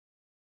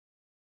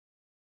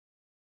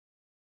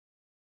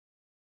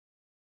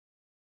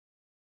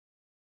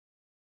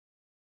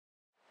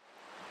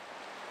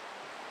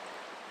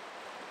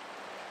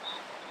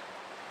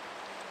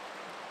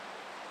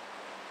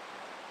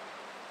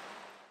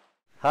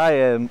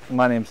Hi,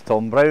 my name's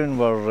Tom Brown.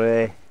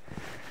 We're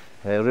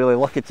really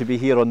lucky to be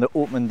here on the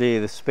opening day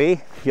of the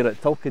Spey here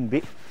at Tulchan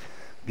Beat.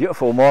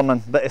 Beautiful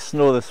morning, bit of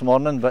snow this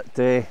morning, but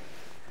the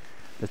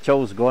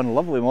chill's gone.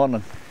 Lovely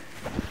morning.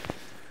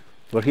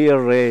 We're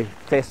here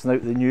testing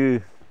out the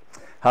new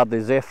Hardy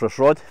Zephrus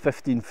rod,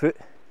 15 foot.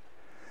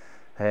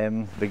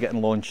 Be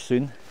getting launched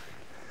soon.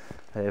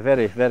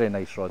 Very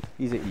nice rod,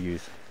 easy to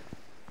use.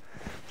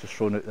 Just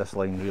thrown out this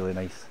line, really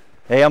nice.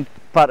 I'm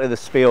part of the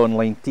Spey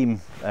online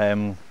team.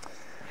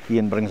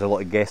 Ian brings a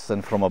lot of guests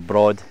in from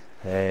abroad,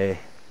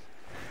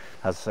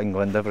 has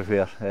England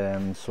everywhere,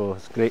 so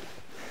it's great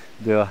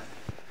to do a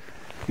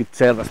good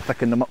service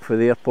picking them up for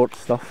the airport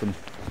stuff, and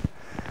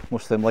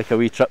most of them like a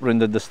wee trip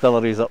round the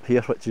distilleries up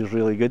here, which is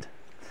really good.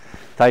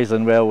 Ties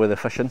in well with the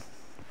fishing,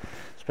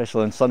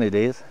 especially on sunny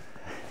days.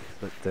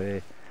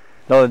 But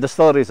no, the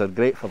distilleries are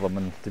great for them,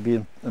 and to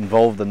be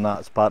involved in that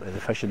as part of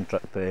the fishing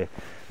trip, they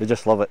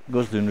just love it.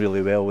 Goes down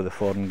really well with the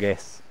foreign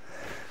guests.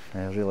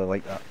 I really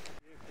like that.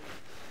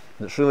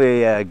 It's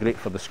really great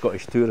for the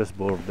Scottish Tourist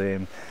Board.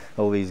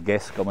 All these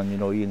guests coming, you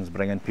know, Ian's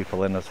bringing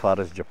people in as far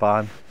as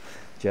Japan,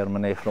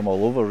 Germany, from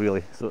all over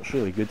really, so it's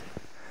really good.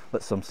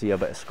 Lets them see a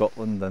bit of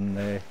Scotland,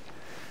 and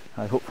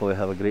I hopefully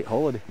have a great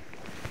holiday.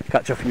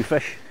 Catch a few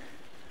fish.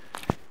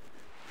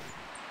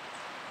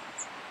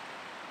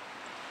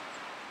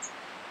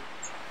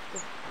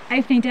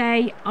 Opening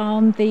day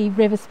on the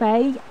River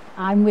Spey.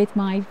 I'm with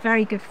my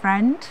very good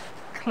friend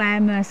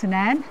Claire Mercer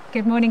Nairne.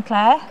 Good morning,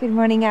 Claire. Good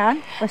morning,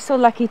 Anne. We're so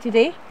lucky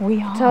today.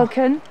 We are.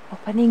 Tulchan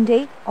opening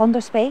day on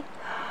the Spey.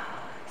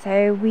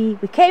 So we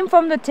came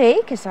from the Tay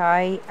because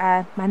I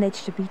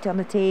managed to beat on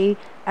the Tay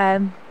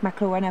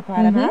Maclo and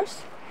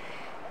Paramours.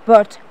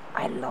 But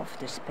I love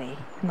the Spey.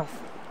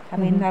 I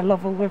mean, I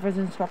love all rivers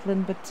in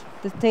Scotland, but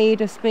the Tay,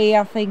 the Spey,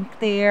 I think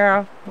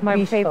they're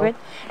my favourite.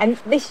 And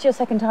this is your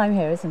second time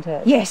here, isn't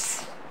it?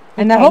 Yes.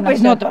 And I hope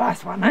it's not the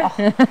last one. Oh.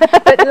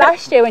 But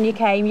last year when you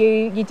came,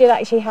 you did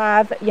actually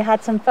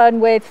had some fun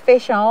with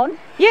fish on.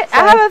 Yeah, so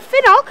I have a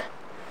finnock.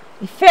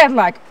 It felt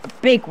like a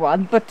big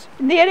one, but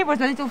in the end it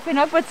was a little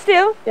finnock, but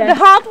still the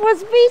heart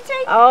was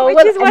beating,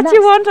 which is what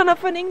you want on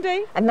opening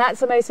day. And that's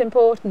the most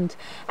important.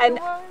 And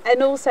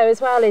also as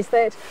well is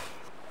that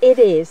it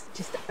is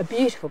just a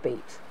beautiful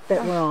beat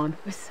that we're on.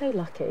 We're so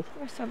lucky.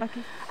 We're so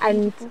lucky.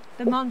 And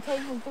the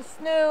mountain with the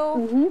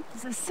snow,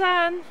 the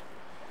sun.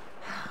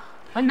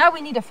 And now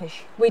we need a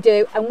fish. We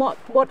do. And what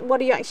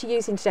are you actually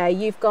using today?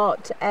 You've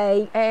got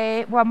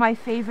well, my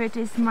favourite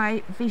is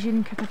my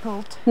Vision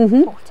Catapult,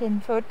 14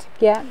 foot.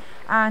 Yeah.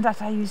 And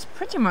that I use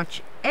pretty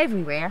much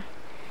everywhere.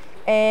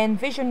 And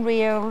Vision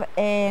Reel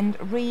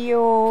and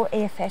Rio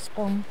AFS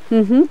Bone.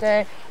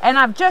 And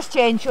I've just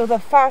changed to the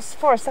fast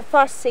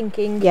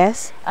sinking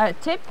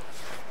tip.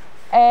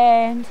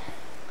 And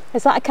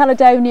is that a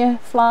Caledonia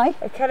fly?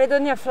 A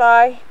Caledonia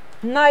fly,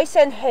 nice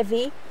and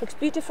heavy, looks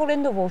beautiful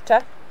in the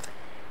water.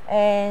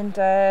 And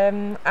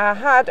I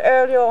had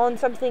earlier on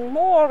something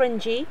more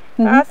orangey.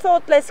 I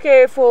thought let's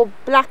go for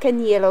black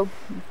and yellow.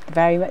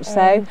 Very much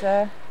so.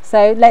 And,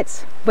 so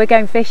we're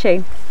going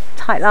fishing.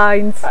 Tight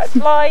lines. Tight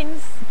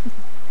lines.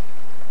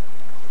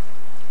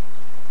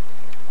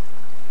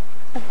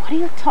 What are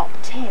your top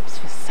tips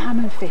for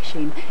salmon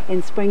fishing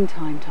in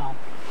springtime, Tom?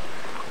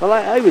 Well,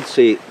 I would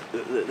say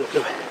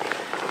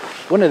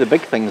one of the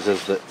big things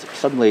is that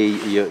suddenly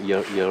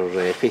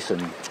you're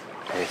facing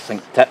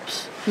sink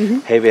tips,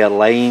 heavier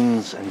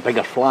lines and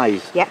bigger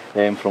flies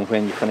from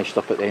when you finished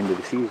up at the end of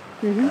the season.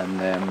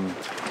 And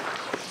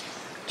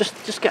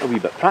just get a wee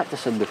bit of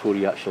practice in before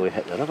you actually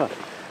hit the river.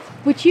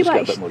 Would you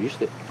get a bit more used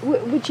to it.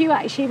 Would you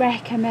actually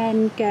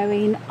recommend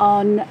going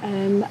on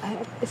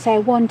say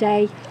a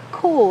one-day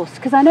course?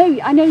 Because I know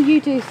you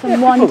do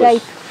some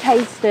one-day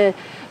taster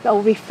or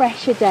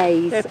refresher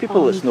days. Yeah,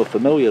 people that's not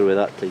familiar with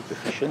that type of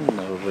fishing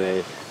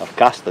or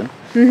casting,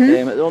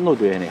 it'll not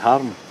do any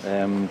harm,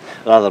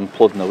 rather than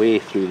plodding away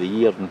through the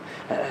year. And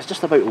it's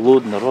just about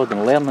loading the rod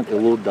and learning to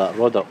load that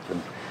rod up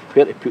and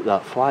where to put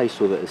that fly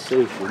so that it's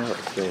safe. You know,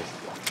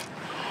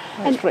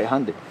 it's pretty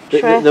handy.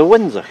 The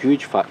wind's a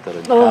huge factor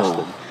in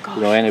casting. Gosh.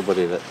 You know,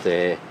 anybody that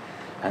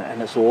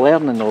and it's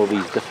learning all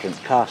these different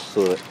casts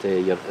so that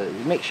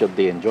it makes your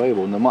day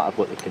enjoyable no matter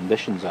what the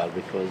conditions are,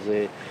 because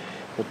they're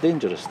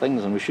dangerous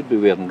things and we should be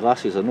wearing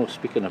glasses. I know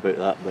speaking about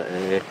that, but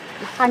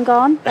hang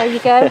on, there you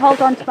go. Hold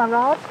on to my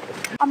rod.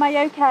 Am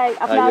I okay?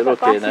 I've now got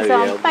glasses on.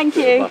 Yeah, thank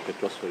you. Back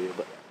across for you,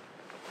 but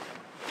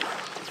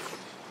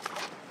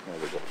there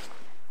we go.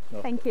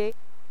 No. Thank you.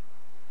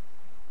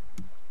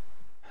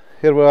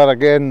 Here we are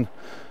again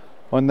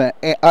on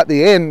at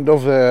the end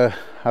of a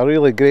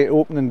really great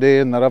opening day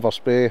in the River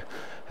Spey.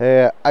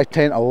 I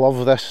tend to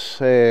love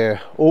this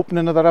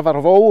opening of the river.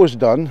 I've always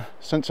done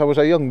since I was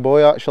a young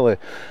boy actually.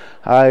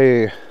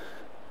 I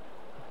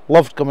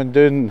loved coming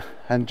down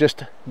and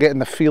just getting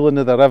the feeling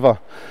of the river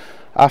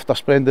after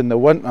spending the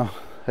winter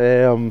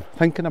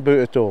thinking about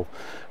it all.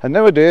 And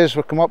nowadays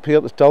we come up here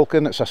to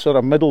Tulchan, it's a sort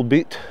of middle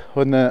beat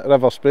on the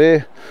River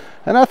Spey,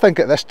 and I think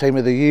at this time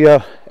of the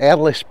year,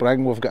 early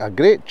spring, we've got a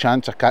great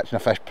chance of catching a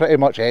fish pretty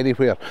much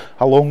anywhere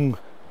along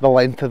the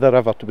length of the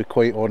river, to be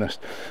quite honest.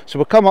 So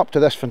we come up to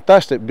this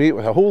fantastic beat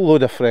with a whole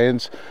load of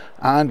friends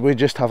and we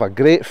just have a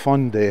great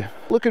fun day.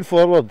 Looking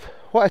forward,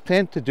 what I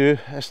tend to do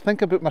is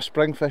think about my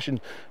spring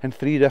fishing in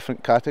 3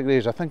 different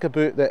categories. I think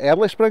about the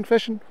early spring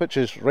fishing, which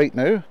is right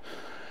now.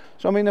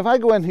 So I mean, if I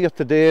go in here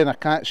today and I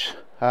catch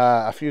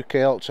a few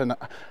kelts, and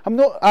I'm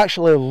not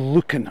actually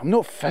looking, I'm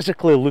not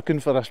physically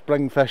looking for a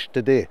spring fish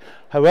today.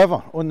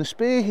 However, on the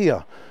Spey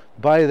here,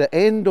 by the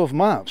end of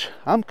March,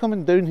 I'm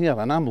coming down here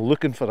and I'm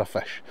looking for a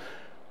fish.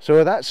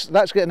 So that's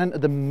getting into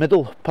the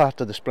middle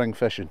part of the spring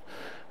fishing.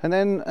 And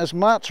then as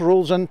March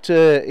rolls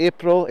into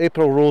April,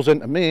 April rolls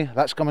into May,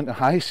 that's coming to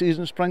high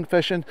season spring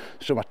fishing.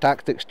 So my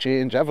tactics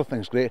change,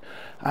 everything's great.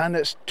 And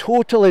it's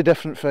totally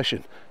different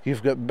fishing.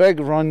 You've got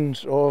big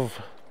runs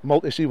of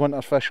multi-sea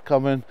winter fish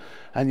coming,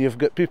 and you've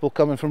got people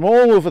coming from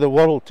all over the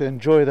world to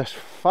enjoy this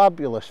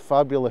fabulous,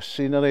 fabulous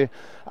scenery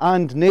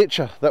and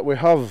nature that we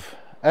have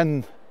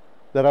in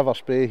the River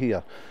Spey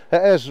here.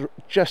 It is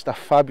just a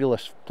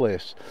fabulous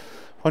place.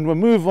 When we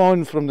move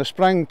on from the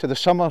spring to the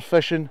summer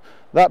fishing,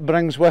 that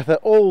brings with it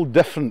all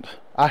different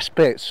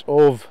aspects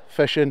of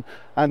fishing,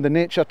 and the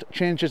nature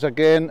changes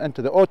again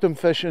into the autumn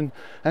fishing,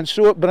 and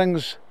so it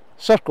brings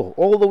circle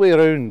all the way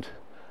around,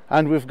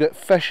 and we've got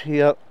fish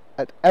here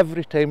at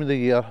every time of the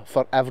year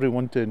for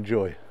everyone to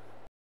enjoy.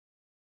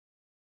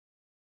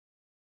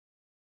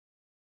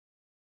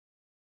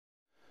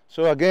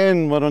 So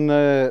again, we're on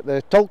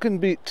the Tulchan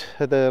Beat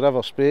at the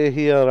River Spey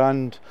here,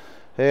 and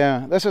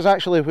this is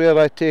actually where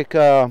I take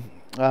a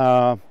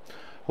lot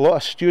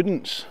of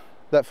students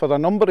that for a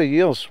number of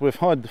years we've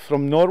had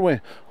from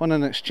Norway on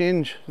an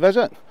exchange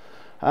visit.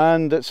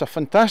 And it's a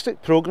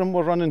fantastic programme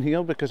we're running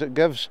here, because it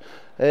gives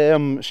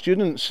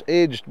students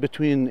aged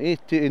between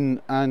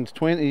 18 and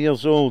 20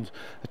 years old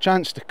a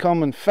chance to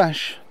come and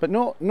fish, but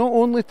not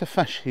only to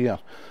fish here,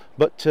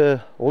 but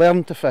to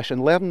learn to fish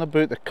and learn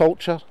about the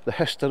culture, the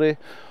history,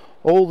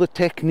 all the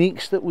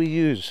techniques that we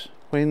use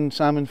when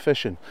salmon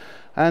fishing.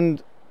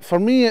 And for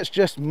me, it's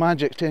just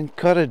magic to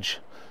encourage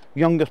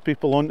younger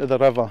people onto the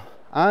river.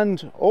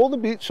 And all the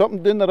beats up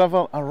and down the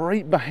river are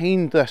right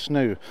behind this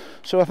now.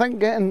 So I think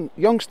getting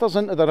youngsters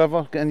into the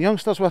river, getting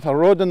youngsters with a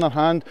rod in their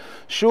hand,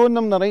 showing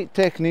them the right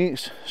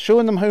techniques,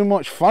 showing them how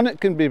much fun it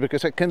can be,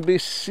 because it can be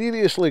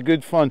seriously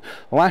good fun.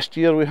 Last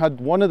year we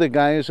had one of the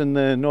guys in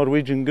the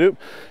Norwegian group,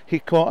 he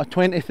caught a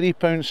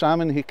 23-pound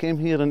salmon. He came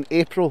here in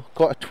April,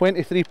 caught a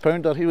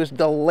 23-pounder. He was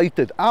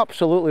delighted,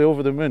 absolutely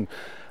over the moon.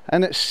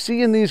 And it's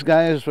seeing these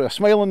guys with a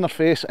smile on their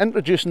face,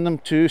 introducing them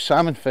to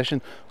salmon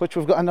fishing, which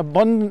we've got an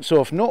abundance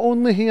of, not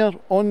only here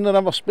on the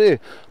River Spey,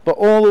 but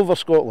all over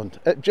Scotland.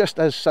 It just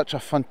is such a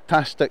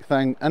fantastic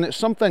thing, and it's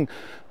something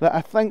that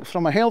I think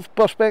from a health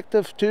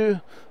perspective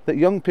too, that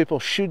young people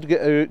should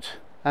get out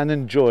and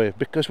enjoy,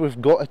 because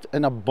we've got it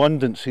in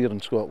abundance here in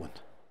Scotland.